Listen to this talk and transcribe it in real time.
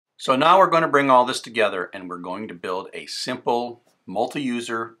So now we're going to bring all this together and we're going to build a simple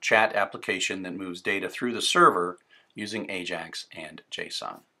multi-user chat application that moves data through the server using AJAX and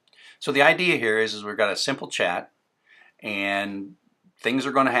JSON. So the idea here is we've got a simple chat and things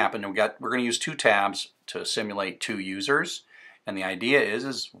are going to happen. We're going to use two tabs to simulate two users. And the idea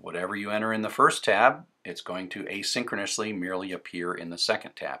is whatever you enter in the first tab, it's going to asynchronously merely appear in the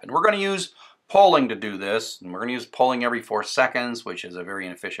second tab. And we're going to use polling to do this, and we're going to use polling every 4 seconds, which is a very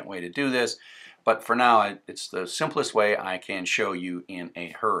inefficient way to do this. But for now, it's the simplest way I can show you in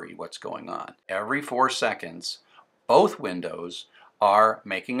a hurry what's going on. Every 4 seconds, both windows are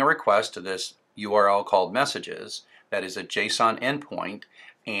making a request to this URL called messages that is a JSON endpoint,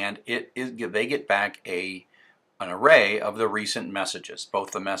 and they get back an array of the recent messages,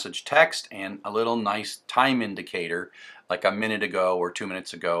 both the message text and a little nice time indicator like a minute ago or 2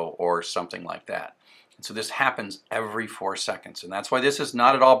 minutes ago or something like that. And so this happens every 4 seconds, and that's why this is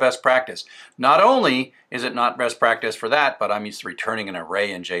not at all best practice. Not only is it not best practice for that, but I'm used to returning an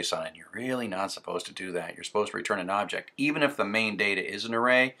array in JSON, and you're really not supposed to do that. You're supposed to return an object. Even if the main data is an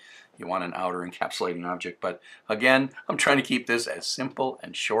array, you want an outer encapsulating object. But again, I'm trying to keep this as simple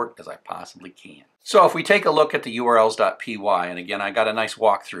and short as I possibly can. So if we take a look at the urls.py, and again, I got a nice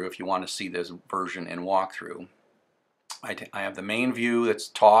walkthrough if you want to see this version in walkthrough. I have the main view that's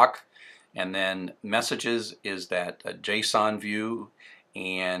talk, and then messages is that JSON view,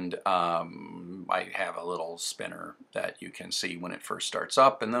 and I have a little spinner that you can see when it first starts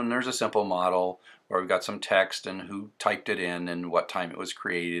up, and then there's a simple model where we've got some text and who typed it in and what time it was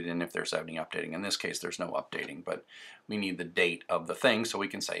created and if there's any updating. In this case there's no updating, but we need the date of the thing so we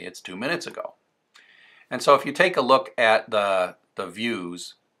can say it's 2 minutes ago. And so if you take a look at the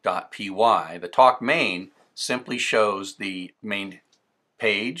views.py, the talk main simply shows the main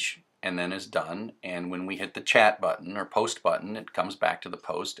page and then is done, and when we hit the chat button or post button, it comes back to the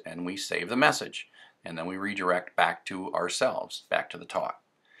post and we save the message, and then we redirect back to ourselves, back to the talk.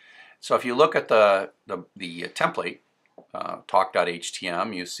 So if you look at the template,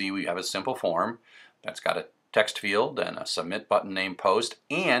 talk.htm, you see we have a simple form that's got a text field and a submit button named post,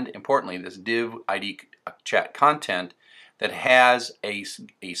 and importantly this div ID chat content that has a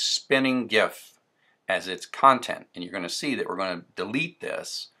spinning GIF as its content. And you're going to see that we're going to delete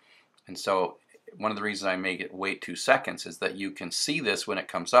this. And so one of the reasons I make it wait 2 seconds is that you can see this when it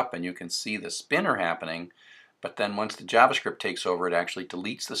comes up and you can see the spinner happening, but then once the JavaScript takes over, it actually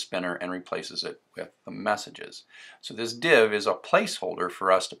deletes the spinner and replaces it with the messages. So this div is a placeholder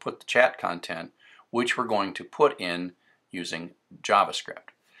for us to put the chat content, which we're going to put in using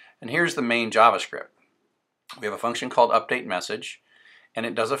JavaScript. And here's the main JavaScript. We have a function called update message, and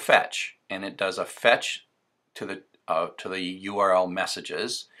it does a fetch, and it does a fetch to the URL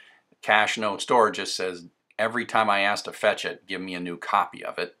messages. Cache node store just says every time I ask to fetch it, give me a new copy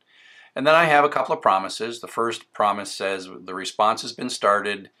of it. And then I have a couple of promises. The first promise says the response has been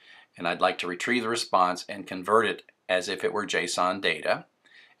started and I'd like to retrieve the response and convert it as if it were JSON data.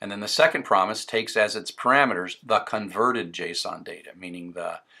 And then the second promise takes as its parameters the converted JSON data, meaning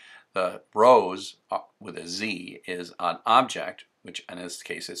the rows with a Z is an object, which in this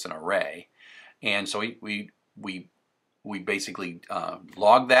case it's an array. And so we basically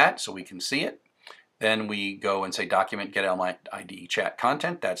log that so we can see it. Then we go and say document get element ID chat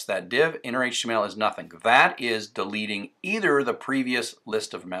content. That's that div. Inner HTML is nothing. That is deleting either the previous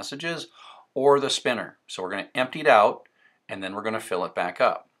list of messages or the spinner. So we're going to empty it out and then we're going to fill it back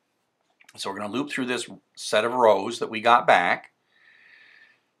up. So we're going to loop through this set of rows that we got back.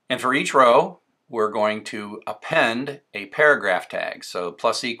 And for each row, we're going to append a paragraph tag. So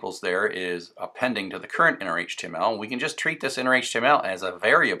plus equals there is appending to the current inner HTML. We can just treat this inner HTML as a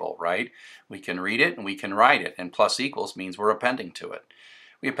variable, right? We can read it and we can write it, and plus equals means we're appending to it.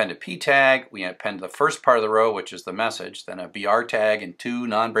 We append a p tag, we append the first part of the row, which is the message, then a br tag and 2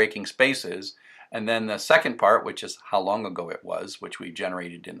 non-breaking spaces, and then the second part, which is how long ago it was, which we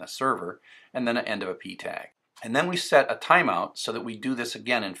generated in the server, and then an end of a p tag. And then we set a timeout so that we do this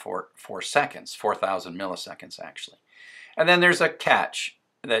again in 4 seconds, 4,000 milliseconds actually. And then there's a catch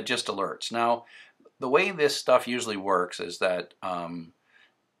that just alerts. Now, the way this stuff usually works is that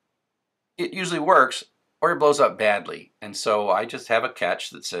it usually works or it blows up badly. And so I just have a catch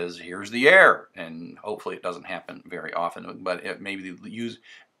that says, here's the error. And hopefully it doesn't happen very often, but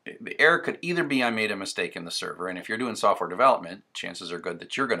the error could either be I made a mistake in the server, and if you're doing software development, chances are good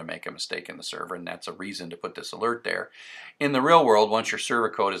that you're going to make a mistake in the server, and that's a reason to put this alert there. In the real world, once your server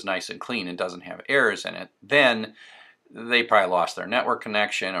code is nice and clean and doesn't have errors in it, then they probably lost their network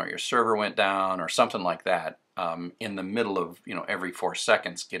connection or your server went down or something like that in the middle of every 4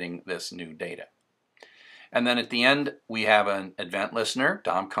 seconds getting this new data. And then at the end, we have an event listener,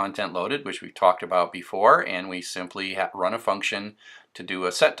 DOM content loaded, which we've talked about before, and we simply run a function to do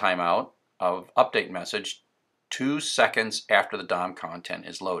a set timeout of update message 2 seconds after the DOM content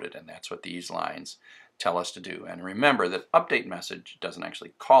is loaded, and that's what these lines tell us to do. And remember that update message doesn't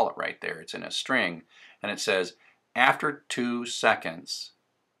actually call it right there, it's in a string, and it says after 2 seconds,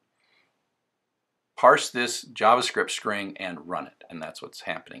 parse this JavaScript string and run it, and that's what's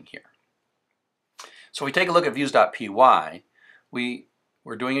happening here. So if we take a look at views.py,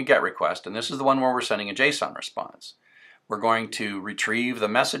 we're doing a GET request, and this is the one where we're sending a JSON response. We're going to retrieve the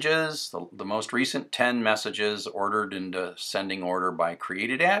messages, the most recent 10 messages ordered into sending order by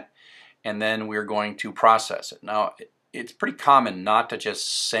created at, and then we're going to process it. Now, it's pretty common not to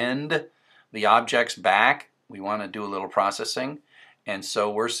just send the objects back. We want to do a little processing. And so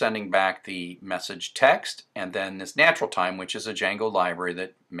we're sending back the message text and then this natural time, which is a Django library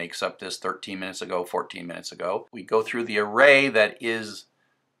that makes up this 13 minutes ago, 14 minutes ago. We go through the array that is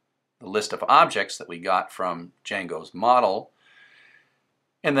the list of objects that we got from Django's model.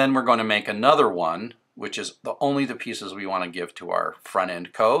 And then we're going to make another one, which is only the pieces we want to give to our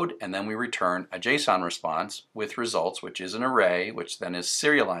front-end code. And then we return a JSON response with results, which is an array, which then is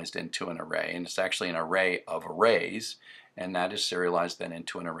serialized into an array. And it's actually an array of arrays. And that is serialized then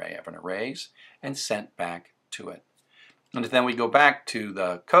into an array of arrays and sent back to it. And then we go back to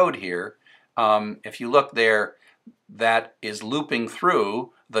the code here. If you look there, that is looping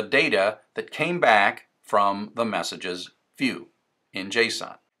through the data that came back from the messages view in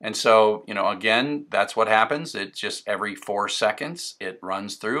JSON. And so, again, that's what happens. It's just every 4 seconds it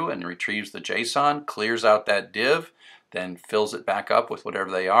runs through and retrieves the JSON, clears out that div, then fills it back up with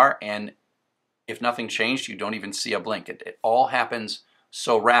whatever they are, and if nothing changed, you don't even see a blink. It all happens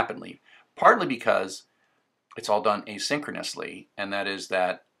so rapidly, partly because it's all done asynchronously, and that is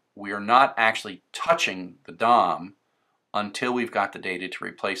that we are not actually touching the DOM until we've got the data to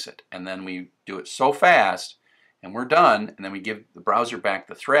replace it. And then we do it so fast, and we're done, and then we give the browser back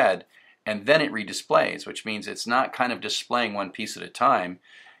the thread, and then it redisplays, which means it's not kind of displaying one piece at a time.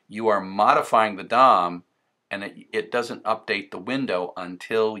 You are modifying the DOM, and it doesn't update the window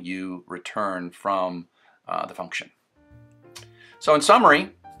until you return from the function. So in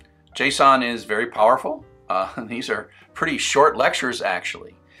summary, JSON is very powerful. These are pretty short lectures,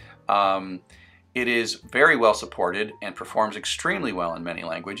 actually. It is very well supported and performs extremely well in many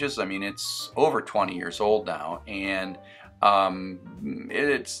languages. I mean, it's over 20 years old now, and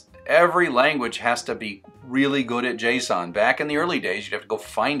every language has to be really good at JSON. Back in the early days, you'd have to go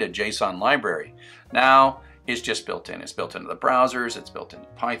find a JSON library. Now, it's just built in. It's built into the browsers, it's built into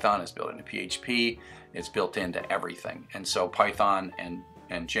Python, it's built into PHP, it's built into everything. And so Python and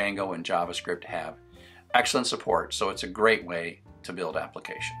Django and JavaScript have excellent support, so it's a great way to build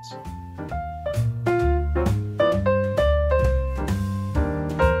applications.